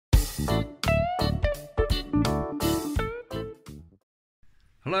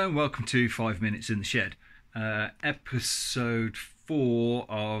Hello and welcome to 5 Minutes in the Shed, episode 4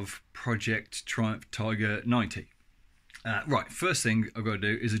 of Project Triumph Tiger 90. Right, first thing I've got to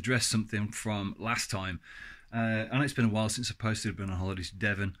do is address something from last time. I know it's been a while since I posted. I've been on holidays to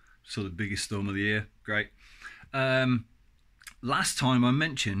Devon, saw the biggest storm of the year, great. Last time I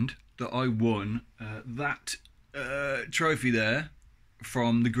mentioned that I won that trophy there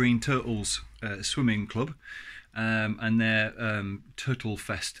from the Green Turtles Swimming Club and their Turtle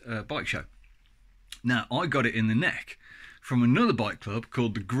Fest bike show. Now, I got it in the neck from another bike club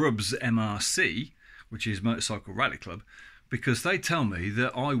called the Grubs MRC, which is Motorcycle Rally Club, because they tell me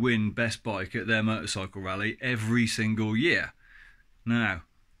that I win best bike at their motorcycle rally every single year. Now,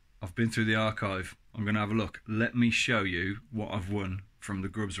 I've been through the archive. I'm going to have a look. Let me show you what I've won from the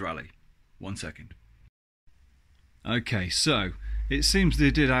Grubs rally. 1 second. Okay, so it seems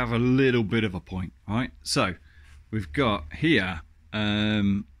they did have a little bit of a point, right? So we've got here,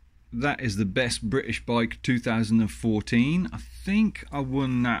 that is the best British bike 2014. I think I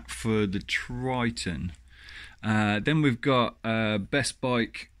won that for the Triton. Then we've got best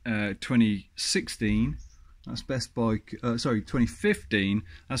bike 2016. That's best bike, 2015.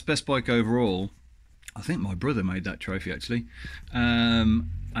 That's best bike overall. I think my brother made that trophy actually.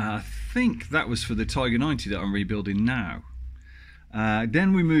 I think that was for the Tiger 90 that I'm rebuilding now.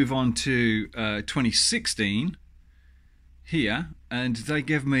 Then we move on to 2016 here, and they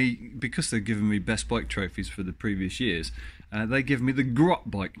give me, because they're giving me best bike trophies for the previous years, they give me the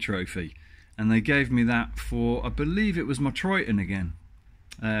Grot bike trophy, and they gave me that for, I believe it was my Triton again.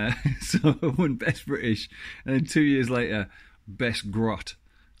 So I won best British, and then 2 years later best Grot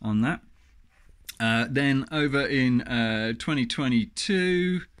on that. Then over in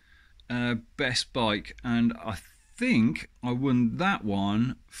 2022 best bike, and I think I won that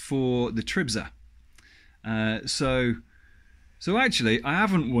one for the Tribza. So actually I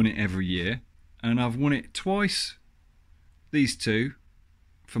haven't won it every year, and I've won it twice, these two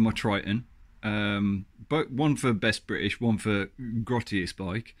for my Triton, but one for best British, one for grottiest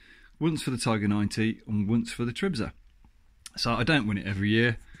bike, once for the Tiger 90 and once for the Tribza. So I don't win it every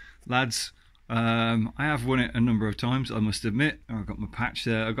year, lads. I have won it a number of times, I must admit. I've got my patch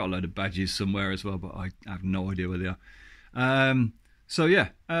there. I've got a load of badges somewhere as well, but I have no idea where they are. So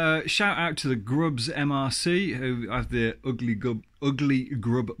yeah, shout out to the Grubs MRC, who have the Ugly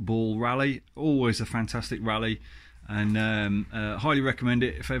Grub Ball Rally. Always a fantastic rally, and highly recommend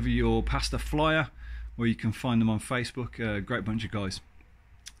it if ever you're past a flyer, or you can find them on Facebook. Great bunch of guys.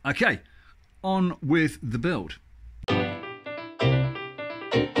 Okay, on with the build.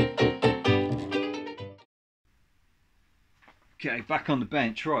 Okay, back on the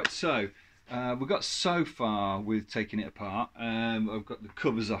bench. Right, so we got so far with taking it apart. I've got the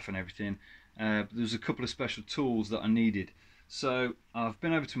covers off and everything. There's a couple of special tools that I needed. So I've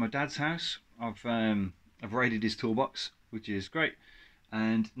been over to my dad's house. I've raided his toolbox, which is great.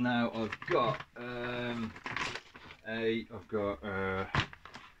 And now I've got a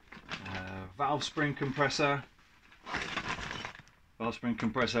valve spring compressor. Valve spring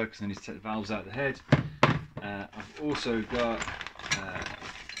compressor because I need to take the valves out of the head. I've also got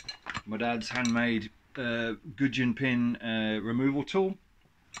my dad's handmade gudgeon pin removal tool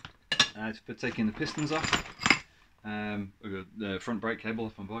for taking the pistons off. I've got the front brake cable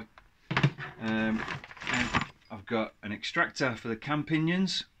off my bike. And I've got an extractor for the cam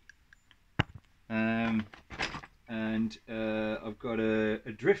pinions. And I've got a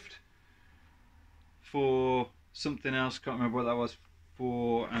drift for something else, can't remember what that was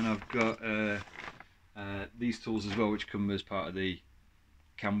for, and I've got these tools as well, which come as part of the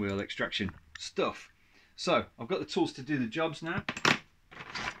cam wheel extraction stuff. So I've got the tools to do the jobs now.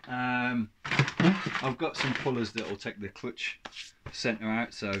 I've got some pullers that will take the clutch center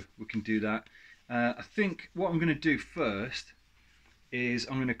out, so we can do that. I think what I'm going to do first is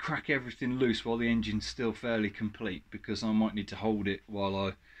I'm going to crack everything loose while the engine's still fairly complete, because I might need to hold it while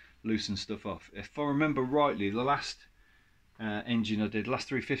I loosen stuff off. If I remember rightly, the last engine I did, last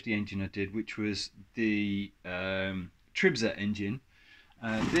 350 engine I did, which was the Tribza engine,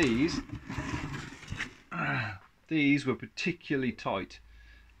 these were particularly tight.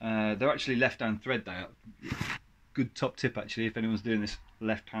 They're actually left-hand thread. They are good top tip actually if anyone's doing this,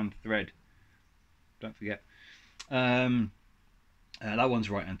 left-hand thread, don't forget. That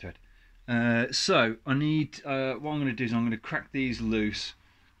one's right-hand thread. So I need, what I'm going to do is I'm going to crack these loose.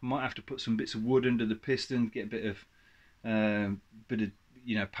 I might have to put some bits of wood under the piston, get a bit of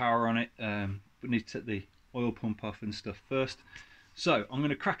power on it, but need to take the oil pump off and stuff first. So I'm going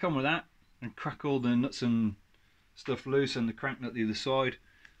to crack on with that and crack all the nuts and stuff loose and the crank nut the other side.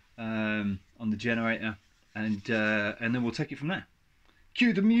 on the generator, and then we'll take it from there.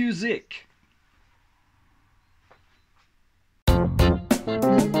 Cue the music.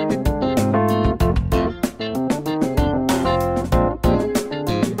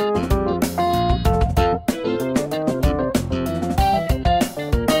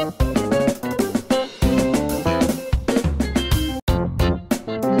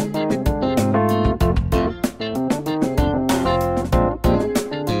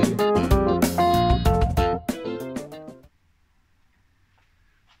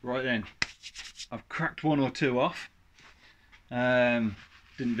 Right then, I've cracked one or two off.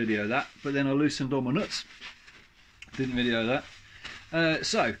 Didn't video that, but then I loosened all my nuts. Didn't video that.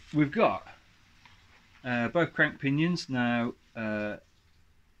 So we've got both crank pinions now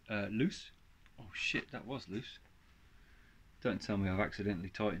loose. Oh shit, that was loose. Don't tell me I've accidentally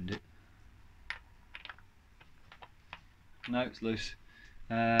tightened it. No, it's loose.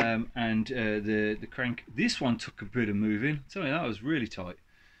 And the crank, this one took a bit of moving. Tell me, that was really tight.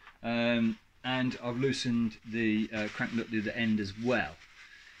 And I've loosened the crank nut at the end as well.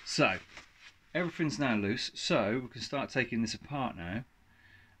 So everything's now loose, so we can start taking this apart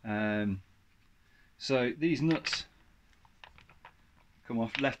now. So these nuts come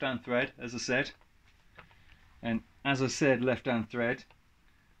off left hand thread, as I said, and as I said, left hand thread,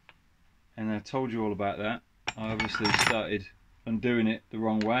 and I told you all about that. I obviously started undoing it the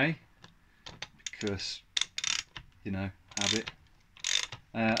wrong way because, you know, habit.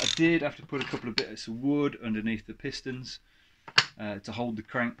 I did have to put a couple of bits of wood underneath the pistons to hold the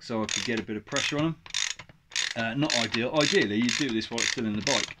crank so I could get a bit of pressure on them. Not ideal. Ideally, you do this while it's still in the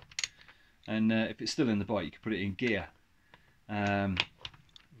bike, and if it's still in the bike, you can put it in gear. It's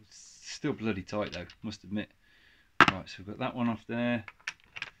still bloody tight though, must admit. Right, so we've got that one off there.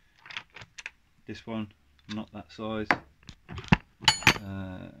 This one, not that size.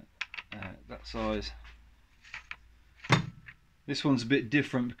 That size. This one's a bit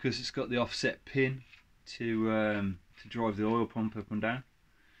different because it's got the offset pin to drive the oil pump up and down.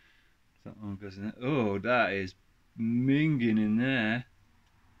 That one goes in there. Oh, that is minging in there.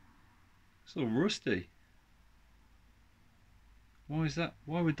 It's all rusty. Why is that?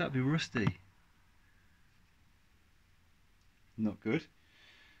 Why would that be rusty? Not good.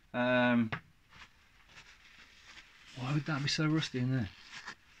 Why would that be so rusty in there?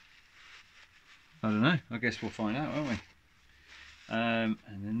 I don't know. I guess we'll find out, won't we? And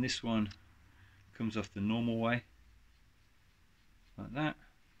then this one comes off the normal way, like that.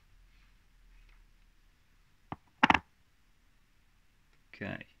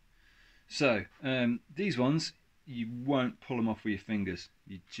 Okay, so these ones, you won't pull them off with your fingers,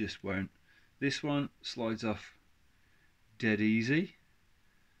 you just won't. This one slides off dead easy.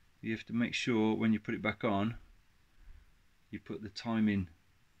 You have to make sure when you put it back on, you put the timing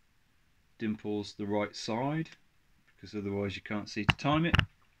dimples the right side, because otherwise you can't see to time it.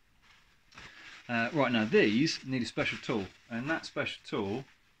 Right, now these need a special tool, and that special tool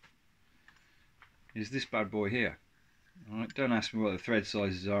is this bad boy here. Alright, don't ask me what the thread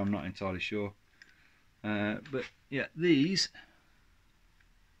sizes are, I'm not entirely sure. But yeah, these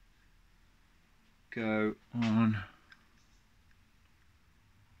go on.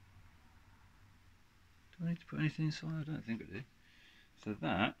 Do I need to put anything inside? I don't think I do. So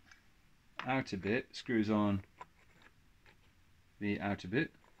that outer bit screws on the outer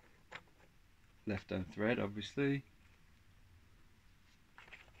bit, left hand thread obviously.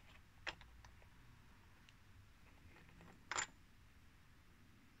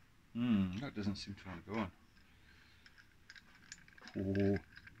 That doesn't seem to want to go on. Oh,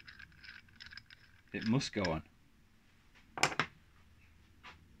 it must go on.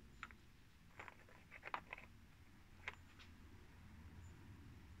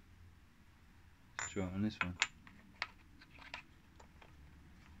 Let's try it on this one.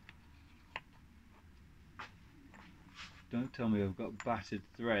 Don't tell me I've got battered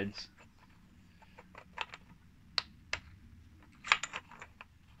threads.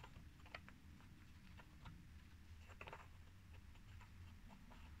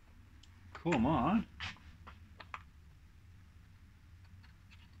 Come on.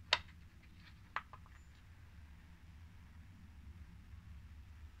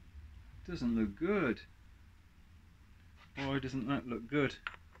 Doesn't look good. Why doesn't that look good?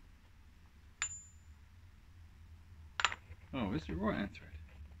 Oh, it's the right hand thread.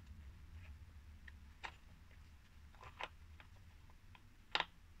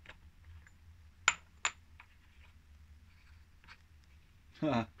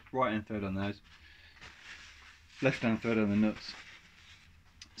 Right hand thread on those. Left hand thread on the nuts.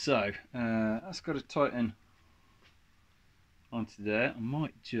 So that's got to tighten onto there. I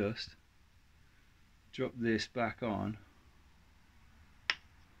might just drop this back on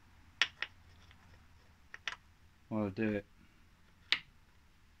while I do it.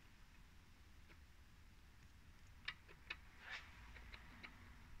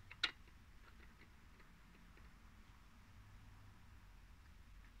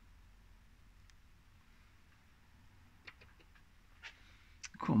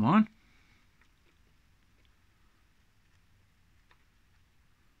 Come on.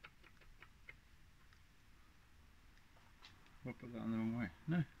 I'll put that on the wrong way.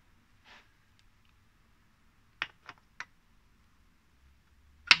 No.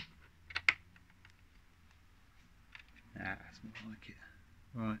 Nah, that's more like it.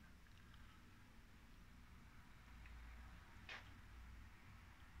 Right.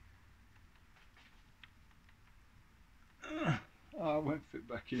 Oh, it won't fit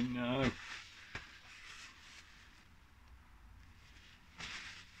back in now.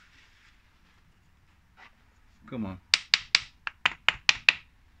 Come on.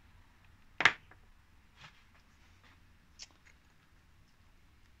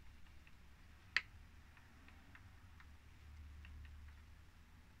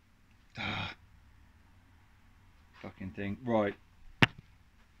 Ah, fucking thing. Right.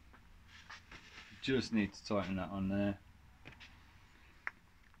 Just need to tighten that on there.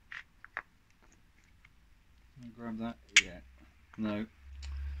 Grab that. Yeah. No.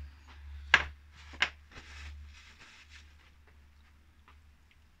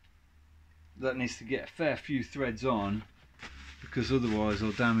 That needs to get a fair few threads on, because otherwise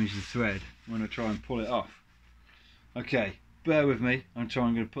I'll damage the thread when I try and pull it off. Okay, bear with me. I'm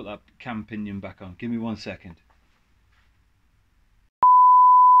going to put that cam pinion back on. Give me 1 second.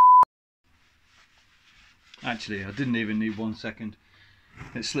 Actually, I didn't even need 1 second.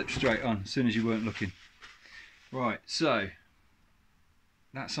 It slipped straight on as soon as you weren't looking. Right, so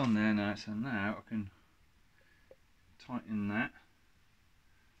that's on there now. So now I can tighten that.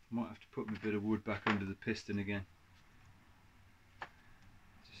 Might have to put my bit of wood back under the piston again.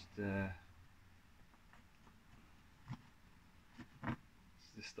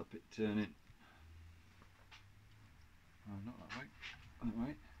 Just stop it turning. Oh, not that way. That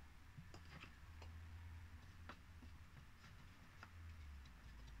way.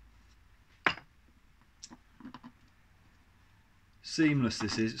 Seamless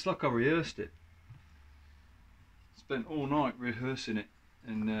this is. It's like I rehearsed it. Spent all night rehearsing it,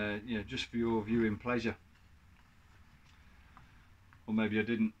 and yeah, just for your viewing pleasure. Or maybe I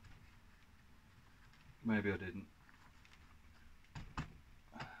didn't. Maybe I didn't.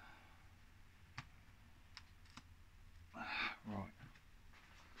 Right.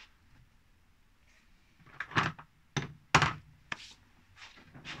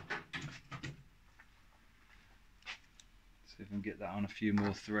 See if I can get that on a few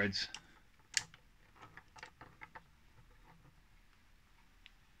more threads.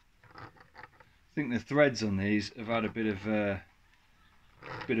 I think the threads on these have had a bit of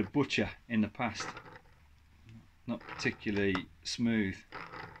butcher in the past. Not particularly smooth.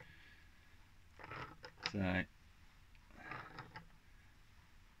 So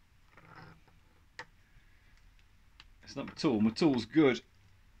it's not my tool. My tool's good,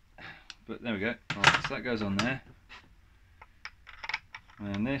 but there we go. Right, so that goes on there,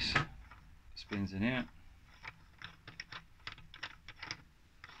 and this spins in here.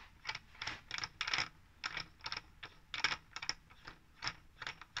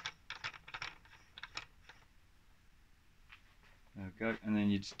 There we go, and then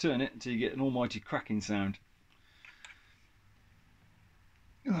you just turn it until you get an almighty cracking sound.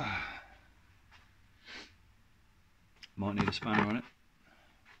 Might need a spanner on it.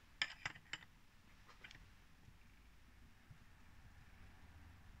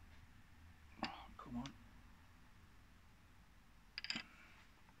 Oh, come on.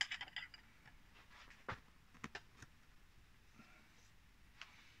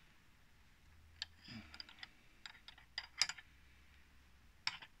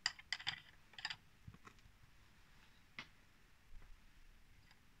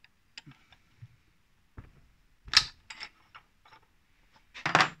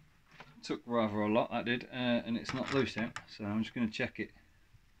 Took rather a lot, that did, and it's not loose yet, so I'm just going to check it.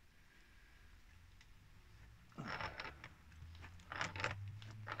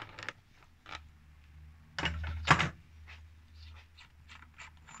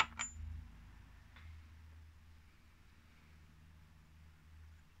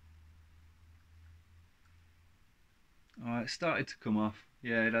 Alright, it started to come off.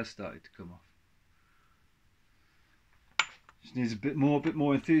 Yeah, it has started to come off. Just needs a bit more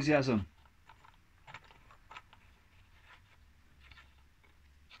enthusiasm.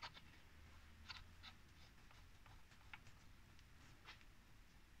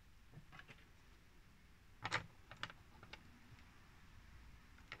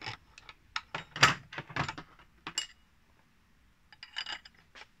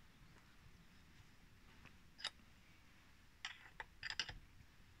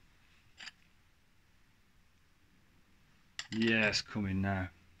 Yes, coming now.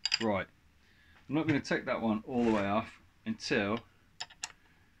 Right, I'm not going to take that one all the way off until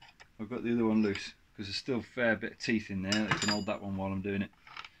I've got the other one loose, because there's still a fair bit of teeth in there that can hold that one while I'm doing it.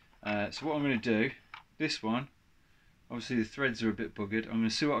 So what I'm going to do, this one, obviously the threads are a bit buggered. I'm going to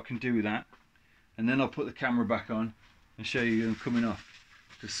see what I can do with that, and then I'll put the camera back on and show you them coming off,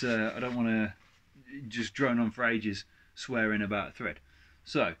 because I don't want to just drone on for ages swearing about a thread.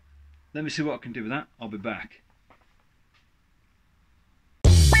 So let me see what I can do with that. I'll be back.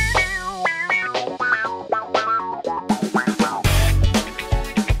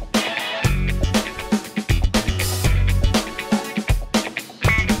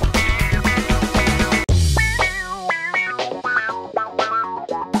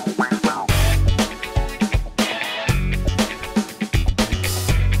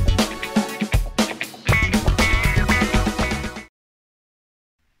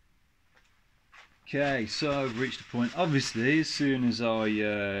 Okay, so I've reached a point. Obviously, as soon as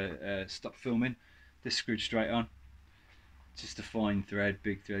I stop filming, this screwed straight on. Just a fine thread,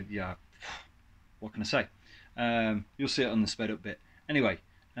 big thread. Yeah, what can I say? You'll see it on the sped up bit. Anyway,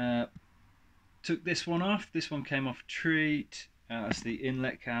 took this one off. This one came off treat. That's the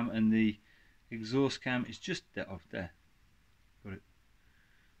inlet cam, and the exhaust cam is just there. Off there. Got it.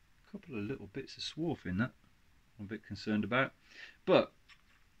 A couple of little bits of swarf in that. I'm a bit concerned about, but.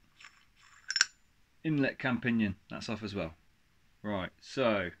 Inlet cam pinion, that's off as well. Right,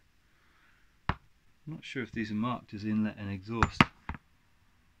 so I'm not sure if these are marked as inlet and exhaust,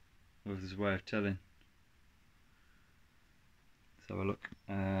 or if there's a way of telling. Let's have a look.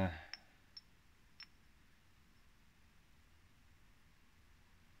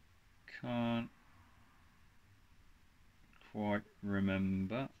 Can't quite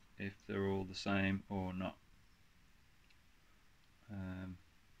remember if they're all the same or not.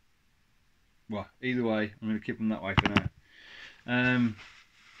 Well, either way, I'm going to keep them that way for now.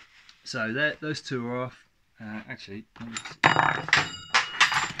 So there, those two are off. Actually,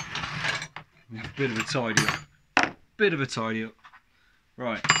 we have a bit of a tidy up.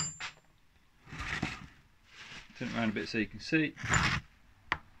 Right. Turn it around a bit so you can see.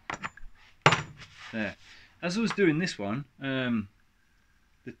 There. As I was doing this one, the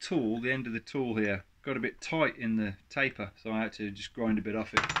tool, the end of the tool here, got a bit tight in the taper, so I had to just grind a bit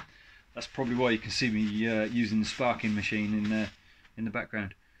off it. That's probably why you can see me using the sparking machine in the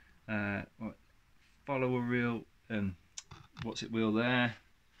background. Follow a reel, what's it wheel there.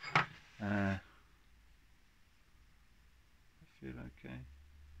 I feel okay.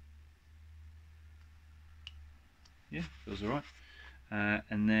 Yeah, feels alright.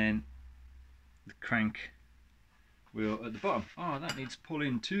 And then the crank wheel at the bottom. Oh, that needs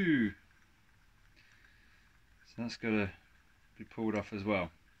pulling too. So that's got to be pulled off as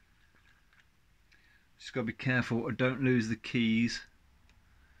well. Just got to be careful I don't lose the keys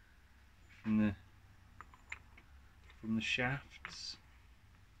from the shafts.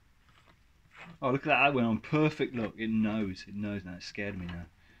 Oh, look at that went on perfect. Look, it knows now. It scared me now.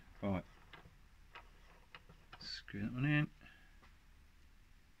 Right, screw that one in.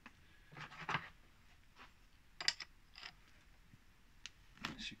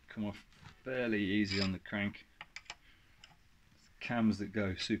 It should come off fairly easy on the crank. It's the cams that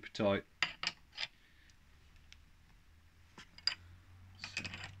go super tight.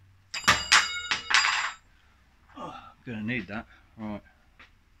 Gonna need that, right.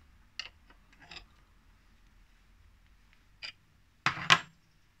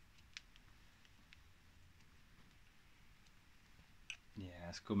 Yeah,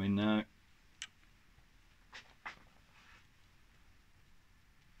 it's coming now.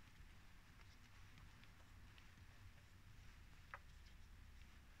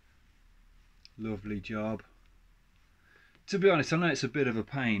 Lovely job. To be honest, I know it's a bit of a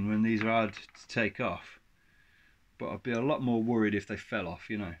pain when these are hard to take off, but I'd be a lot more worried if they fell off,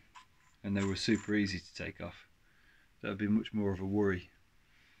 you know, and they were super easy to take off. That would be much more of a worry.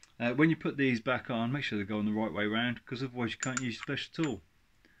 When you put these back on, make sure they're going the right way around, because otherwise you can't use your special tool.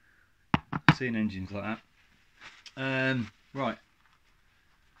 I've seen engines like that. Right.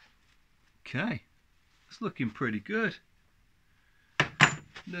 Okay. It's looking pretty good.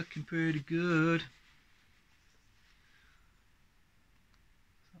 Looking pretty good.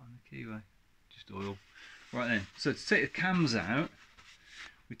 On the keyway. Just oil. Right then, so to take the cams out,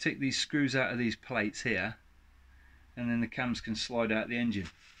 we take these screws out of these plates here, and then the cams can slide out the engine.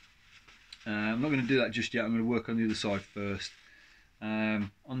 I'm not going to do that just yet. I'm going to work on the other side first.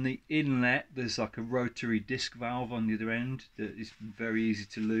 On the inlet, there's like a rotary disc valve on the other end that is very easy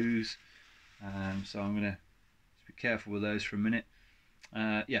to lose. So I'm going to be careful with those for a minute.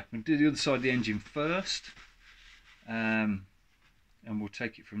 Yeah, I'm going to do the other side of the engine first. and we'll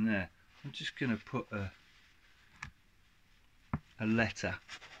take it from there. I'm just going to put a letter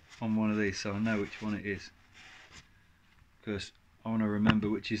on one of these so I know which one it is, because I want to remember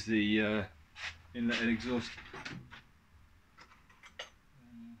which is the inlet and exhaust.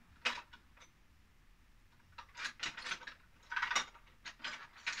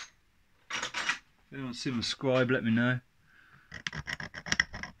 If anyone see my scribe, let me know.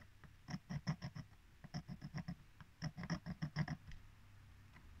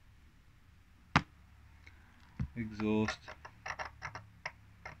 Exhaust.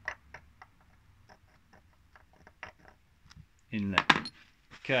 Inlet.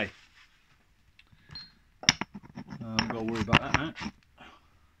 Okay. I've got to worry about that now.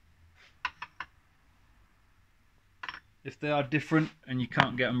 If they are different and you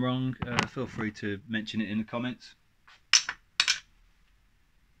can't get them wrong, feel free to mention it in the comments.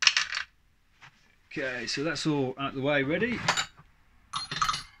 Okay, so that's all out of the way, ready?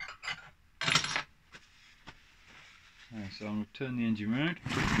 So I'm going to turn the engine round.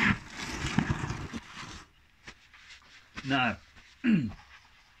 Now, to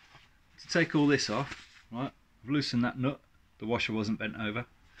take all this off, right, I've loosened that nut. The washer wasn't bent over,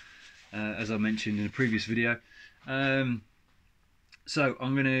 as I mentioned in a previous video. So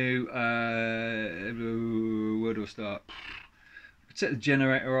I'm going to, where do I start? Take the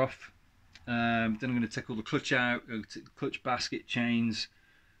generator off, then I'm going to take all the clutch out, clutch basket, chains,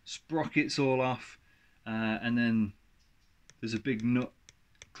 sprockets all off, and then there's a big nut,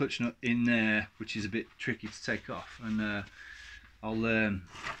 clutch nut in there, which is a bit tricky to take off, and I'll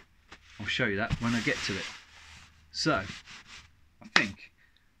show you that when I get to it. So I think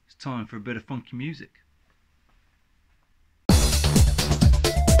it's time for a bit of funky music.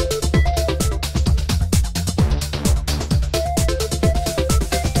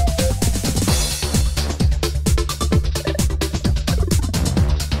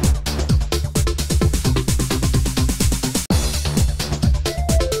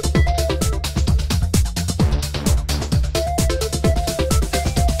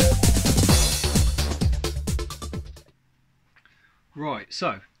 Right,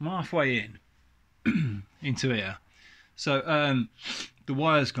 so I'm halfway in into here. So the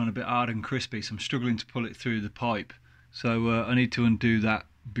wire's gone a bit hard and crispy, so I'm struggling to pull it through the pipe. So I need to undo that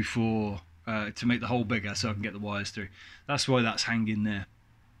before to make the hole bigger so I can get the wires through. That's why that's hanging there.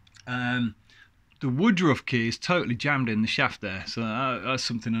 The woodruff key is totally jammed in the shaft there, so that's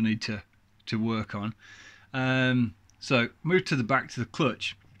something I need to work on. So move to the back to the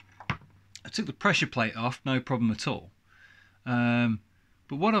clutch. I took the pressure plate off, no problem at all.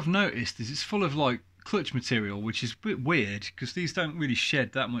 But what I've noticed is it's full of like clutch material, which is a bit weird because these don't really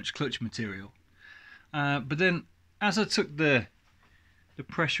shed that much clutch material. But then as I took the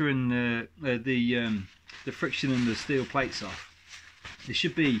pressure and the friction and the steel plates off, there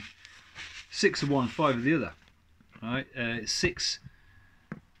should be 6 of one, 5 of the other. Right, 6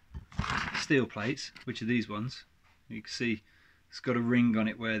 steel plates, which are these ones. You can see it's got a ring on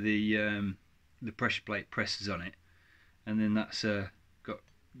it where the pressure plate presses on it. And then that's got,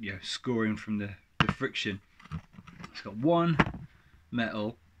 you know, scoring from the friction. It's got 1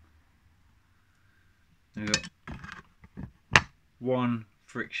 metal, and we've got 1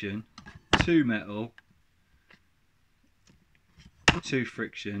 friction, 2 metal, 2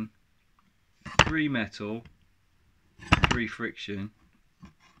 friction, 3 metal, 3 friction,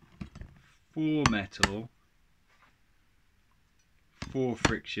 4 metal, 4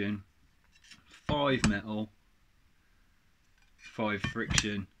 friction, 5 metal, 5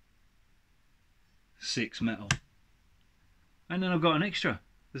 friction, 6 metal, and then I've got an extra.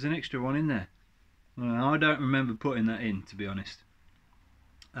 There's an extra one in there. I don't remember putting that in, to be honest.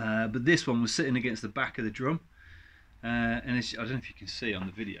 But this one was sitting against the back of the drum, and it's, I don't know if you can see on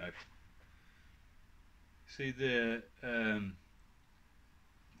the video. See the you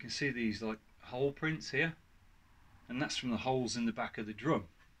can see these like hole prints here, and that's from the holes in the back of the drum,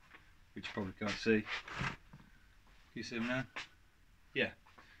 which you probably can't see. Can you see them now? Yeah,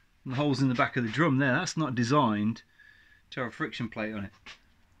 and the holes in the back of the drum there, that's not designed to have a friction plate on it,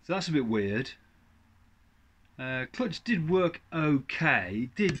 so that's a bit weird. Clutch did work okay,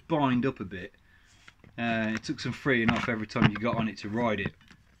 it did bind up a bit. It took some freeing off every time you got on it to ride it,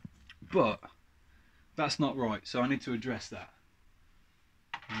 but that's not right, so I need to address that.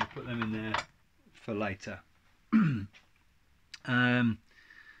 I'm going to put them in there for later. And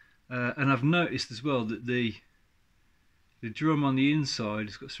I've noticed as well that the drum on the inside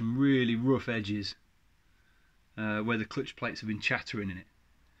has got some really rough edges where the clutch plates have been chattering in it,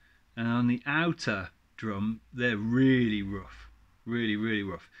 and on the outer drum they're really rough, really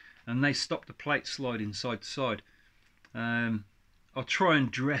rough, and they stop the plate sliding side to side. I'll try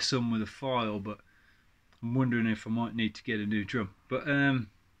and dress them with a file, but I'm wondering if I might need to get a new drum. But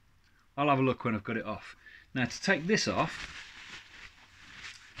I'll have a look when I've got it off. Now to take this off,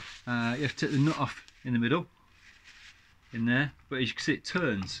 you have to take the nut off in the middle, in there, but as you can see it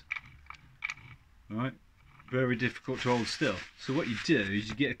turns. Right, very difficult to hold still. So what you do is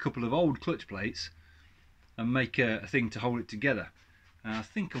you get a couple of old clutch plates and make a thing to hold it together. I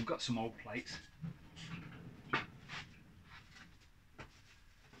think I've got some old plates.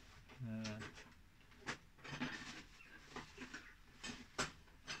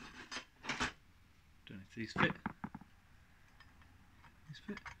 Don't know if these fit. These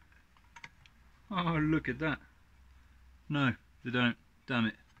fit. Oh, look at that. No, they don't. Damn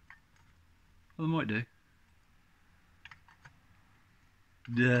it. Well, they might do.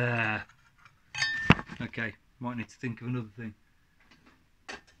 Duh. Okay, might need to think of another thing.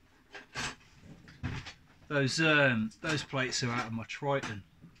 Those plates are out of my Triton,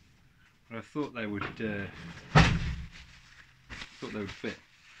 but I thought they would fit.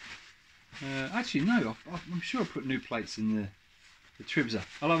 Actually, no. I'm sure I put new plates in the Tribza.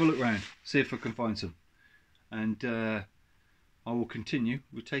 I'll have a look around, see if I can find some, and I will continue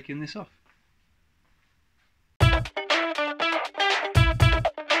with taking this off.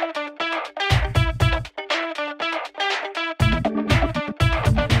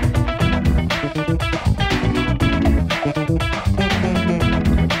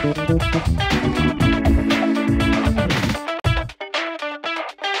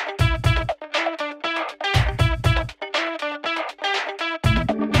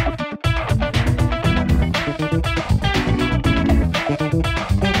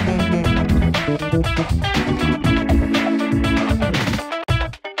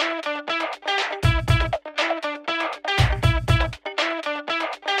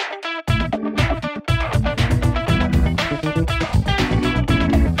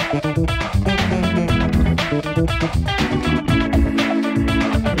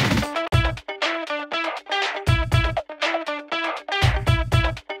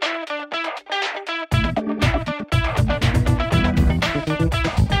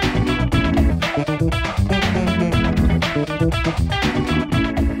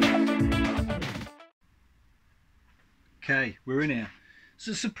 Okay, we're in here.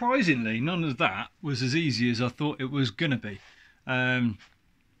 So surprisingly, none of that was as easy as I thought it was going to be.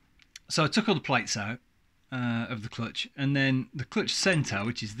 So I took all the plates out of the clutch, and then the clutch centre,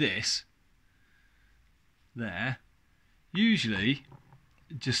 which is this, there, usually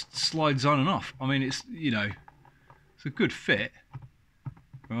just slides on and off. I mean, it's, you know, it's a good fit,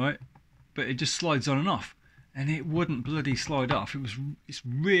 right? But it just slides on and off, and it wouldn't bloody slide off. It's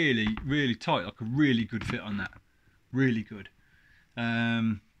really, really tight, like a really good fit on that. Really good. I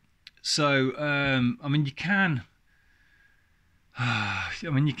mean, you can. I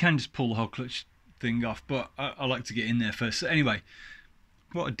mean, you can just pull the whole clutch thing off, but I like to get in there first. So anyway,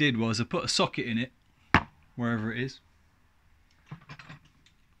 what I did was I put a socket in it, wherever it is.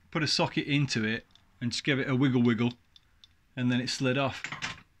 Put a socket into it and just give it a wiggle, and then it slid off.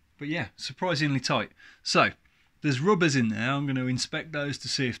 But yeah, surprisingly tight. So there's rubbers in there. I'm going to inspect those to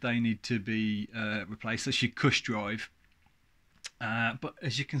see if they need to be replaced. That's your cush drive. But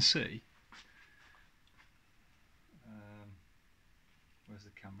as you can see, where's the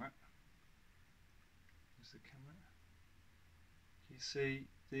camera? Where's the camera? You see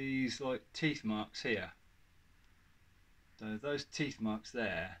these like teeth marks here? So those teeth marks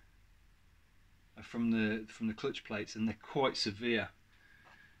there are from the clutch plates, and they're quite severe.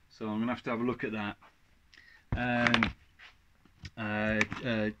 So I'm going to have a look at that.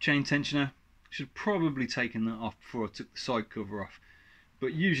 Chain tensioner, should have probably taken that off before I took the side cover off,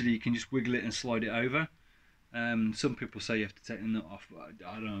 but usually you can just wiggle it and slide it over. Some people say you have to take the nut off, but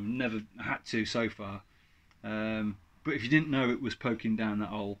I don't know, I've never had to so far. But if you didn't know it was poking down that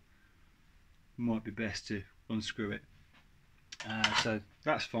hole, it might be best to unscrew it. So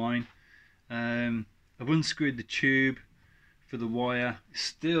that's fine. I've unscrewed the tube for the wire. It's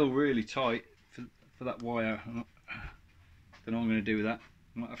still really tight for that wire. Don't know what I'm going to do with that.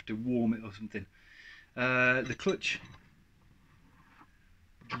 I might have to warm it or something. The clutch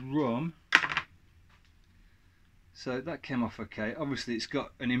drum, so that came off okay. Obviously it's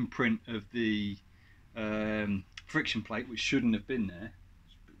got an imprint of the friction plate, which shouldn't have been there.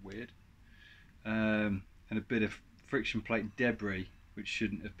 It's a bit weird. And a bit of friction plate debris, which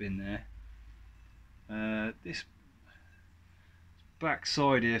shouldn't have been there. This back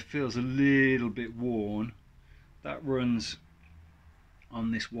side here feels a little bit worn. That runs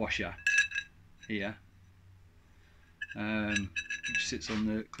on this washer here, which sits on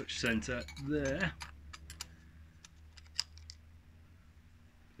the clutch centre there.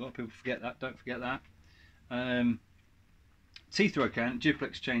 A lot of people forget that. Don't forget that. Teeth are okay, and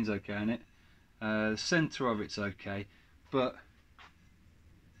duplex chain's okay in it. The centre of it's okay, but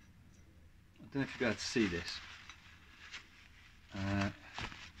I don't know if you'll be able to see this.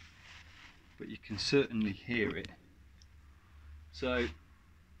 But you can certainly hear it. So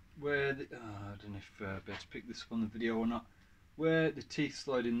where the, I don't know if I'll be able to pick this up on the video or not. Where the teeth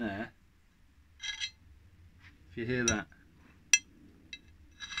slide in there, if you hear that,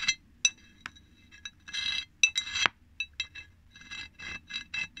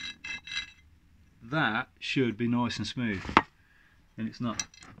 that should be nice and smooth, and it's not.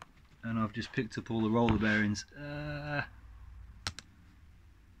 And I've just picked up all the roller bearings. There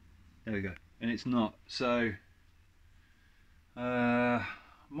we go, and it's not. So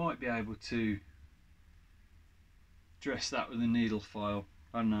might be able to dress that with a needle file.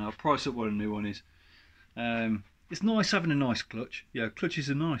 I don't know. I'll price up what a new one is. It's nice having a nice clutch. Yeah, clutches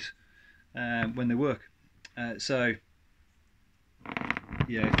are nice when they work. So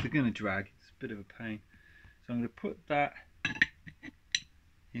yeah, if they're going to drag, it's a bit of a pain. So I'm going to put that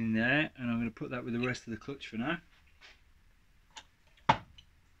in there, and I'm going to put that with the rest of the clutch for now.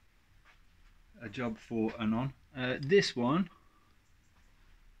 A job for anon. This one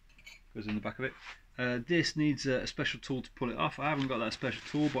goes in the back of it. This needs a special tool to pull it off. I haven't got that special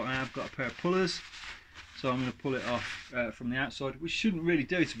tool, but I have got a pair of pullers, so I'm going to pull it off from the outside, which shouldn't really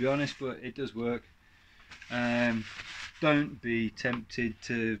do, to be honest, but it does work. Don't be tempted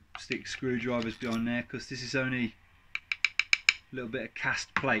to stick screwdrivers behind there, because this is only a little bit of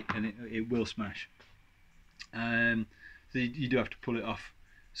cast plate, and it will smash. So you do have to pull it off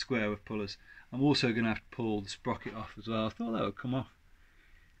square with pullers. I'm also going to have to pull the sprocket off as well. I thought that would come off.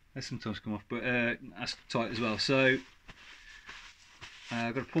 They sometimes come off, but that's tight as well. So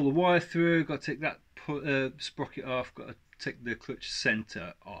I've got to pull the wire through, got to take that sprocket off, got to take the clutch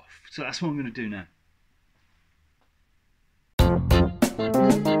centre off. So that's what I'm going to do now.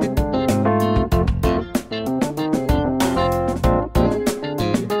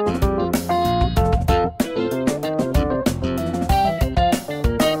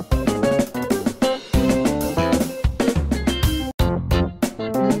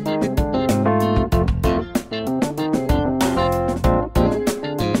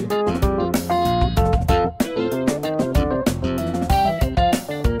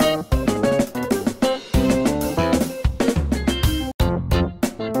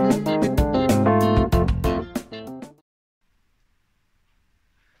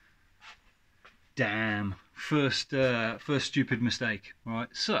 Damn, first stupid mistake. Right,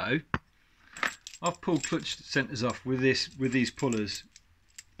 so I've pulled clutch centers off with these pullers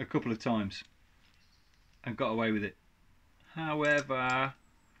a couple of times and got away with it. However,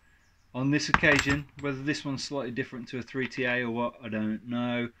 on this occasion, whether this one's slightly different to a 3TA or what, I don't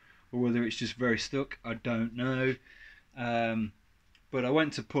know, or whether it's just very stuck, I don't know. But I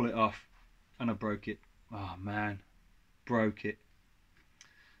went to pull it off and I broke it. Oh man, broke it.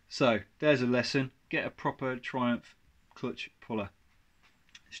 So there's a lesson. Get a proper Triumph clutch puller.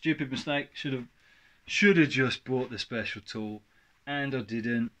 Stupid mistake. Should have just bought the special tool, and I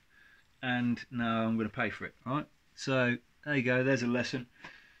didn't. And now I'm going to pay for it. Right. So there you go. There's a lesson.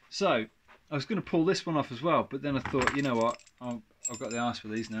 So I was going to pull this one off as well, but then I thought, you know what? I've got the arse for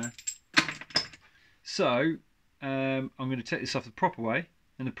these now. So I'm going to take this off the proper way,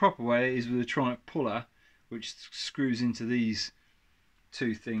 and the proper way is with a Triumph puller, which screws into these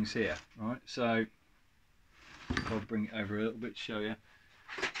two things here, right? So I'll bring it over a little bit to show you.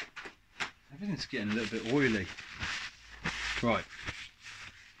 Everything's getting a little bit oily. Right,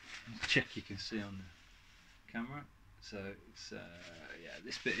 let's check you can see on the camera. So it's yeah,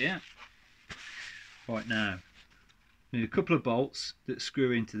 this bit here. Right, now need a couple of bolts that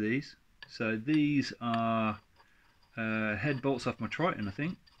screw into these. So these are head bolts off my Triton, I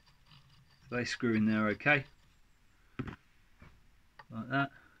think. They screw in there okay. Like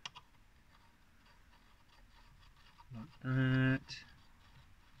that, like that,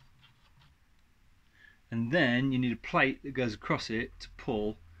 and then you need a plate that goes across it to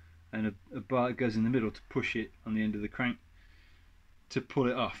pull, and a bar that goes in the middle to push it on the end of the crank to pull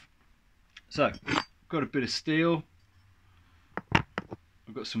it off. So I've got a bit of steel,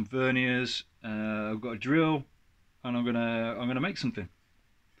 I've got some verniers, I've got a drill, and I'm gonna make something.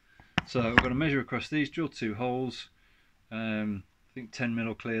 So I've got to measure across these, drill 2 holes. I think 10mm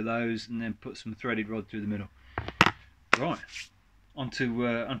will clear those, and then put some threaded rod through the middle. Right,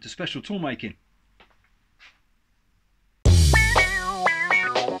 onto special tool making.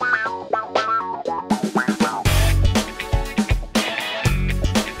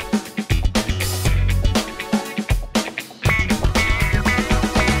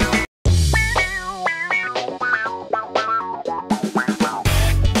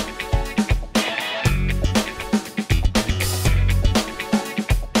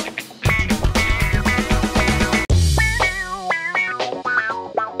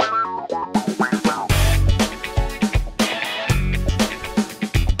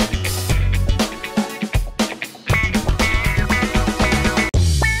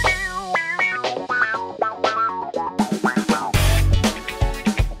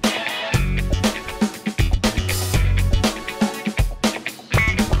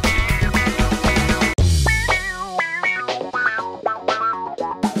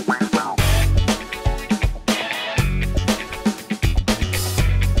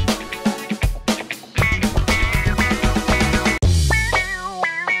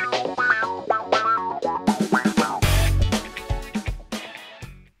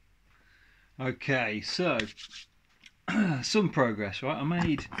 Okay, so some progress, right? I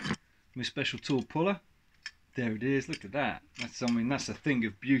made my special tool puller. There it is. Look at that. That's, I mean, that's a thing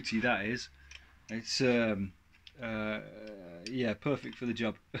of beauty. That is. It's yeah, perfect for the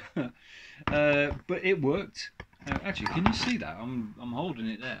job. But it worked. Actually, can you see that? I'm holding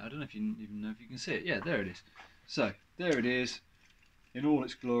it there. I don't know if you even know if you can see it. Yeah, there it is. So there it is, in all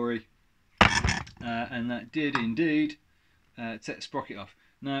its glory. And that did indeed take the sprocket off.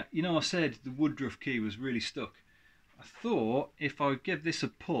 Now, you know, I said the woodruff key was really stuck. I thought if I give this a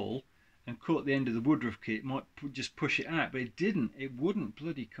pull and caught the end of the woodruff key, it might just push it out, but it didn't. It wouldn't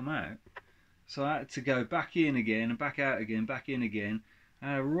bloody come out. So I had to go back in again and back out again, back in again.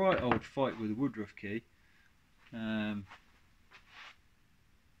 I had a right old fight with the woodruff key. Where's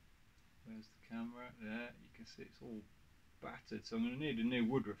the camera? There, you can see it's all battered. So I'm going to need a new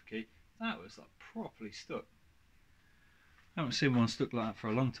woodruff key. That was like properly stuck. I haven't seen one stuck like that for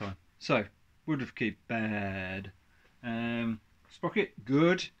a long time. So, woodruff key, bad. Sprocket,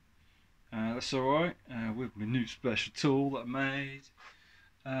 good. That's alright. With my new special tool that I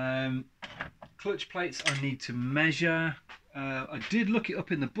made. Clutch plates I need to measure. I did look it up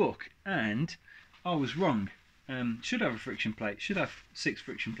in the book and I was wrong. Should have a friction plate. Should have 6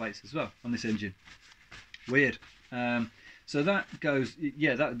 friction plates as well on this engine. Weird. So that goes,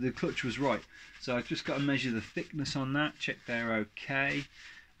 yeah, that the clutch was right. So I've just got to measure the thickness on that, check they're okay.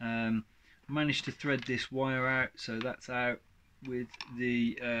 Managed to thread this wire out, so that's out with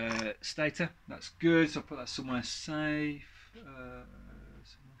the stator. That's good, so I'll put that somewhere safe. Somewhere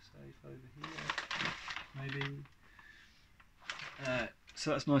safe over here, maybe. So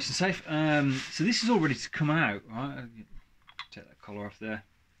that's nice and safe. So this is all ready to come out, right? I'll take that collar off there.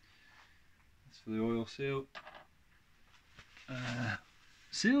 That's for the oil seal.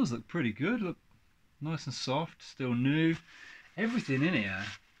 Seals look pretty good, look nice and soft, still new. Everything in here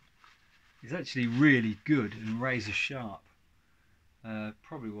is actually really good and razor sharp.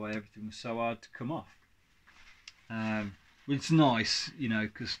 Probably why everything was so hard to come off. It's nice, you know,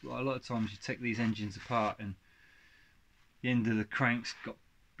 because a lot of times you take these engines apart and the end of the crank's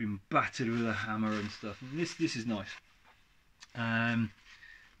been battered with a hammer and stuff. And this is nice.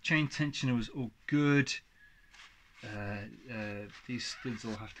 Chain tensioner was all good. These studs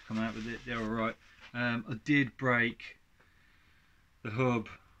will have to come out with it, they're alright. I did break the hub,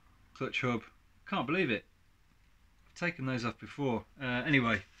 clutch hub, can't believe it. I've taken those off before.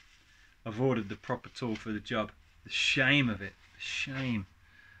 Anyway, I've ordered the proper tool for the job. The shame of it, the shame.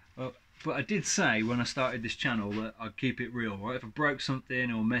 But I did say when I started this channel that I'd keep it real, right? If I broke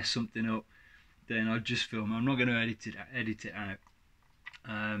something or messed something up, then I'd just film. I'm not going to edit it out.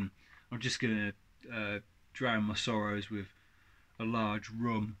 I'm just going to drown my sorrows with a large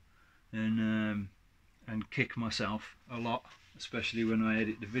rum and kick myself a lot, especially when I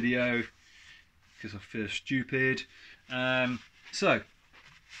edit the video because I feel stupid.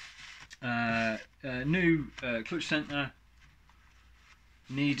 New clutch center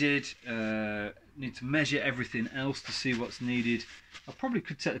needed. Need to measure everything else to see what's needed. I probably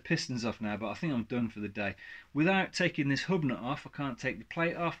could take the pistons off now, but I think I'm done for the day. Without taking this hub nut off, I can't take the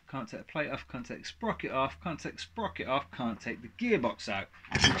plate off, can't take the plate off, can't take the sprocket off, can't take the sprocket off, can't take the gearbox out,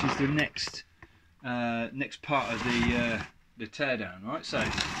 which is the next part of the teardown, right? So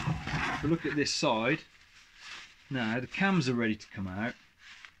if we look at this side, now the cams are ready to come out.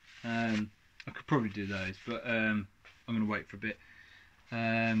 I could probably do those, but I'm going to wait for a bit.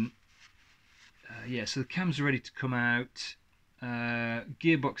 Yeah, so the cams are ready to come out.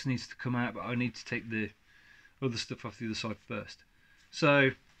 Gearbox needs to come out, but I need to take the other stuff off the other side first.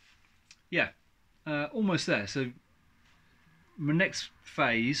 So yeah, almost there. So my next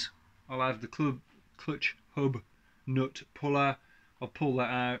phase, I'll have the clutch hub nut puller. I'll pull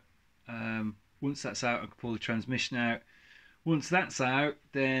that out. Once that's out, I can pull the transmission out. Once that's out,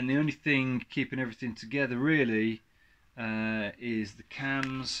 then the only thing keeping everything together really is the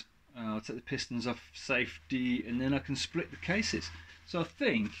cams. I'll take the pistons off for safety, and then I can split the cases. So I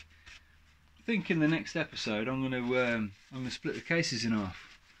think in the next episode I'm going to split the cases in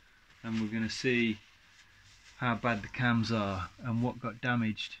half, and we're going to see how bad the cams are and what got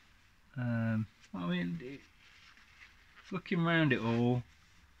damaged. I mean, looking around it all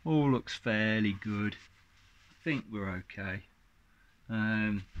looks fairly good. I think we're okay.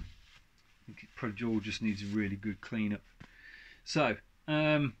 I think it probably all just needs a really good clean up. So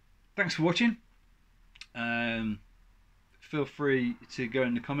thanks for watching. Feel free to go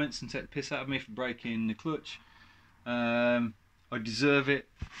in the comments and take the piss out of me for breaking the clutch. I deserve it,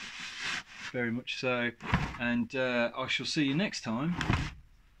 very much so, and I shall see you next time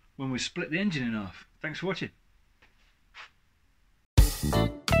when we split the engine in half. Thanks for watching.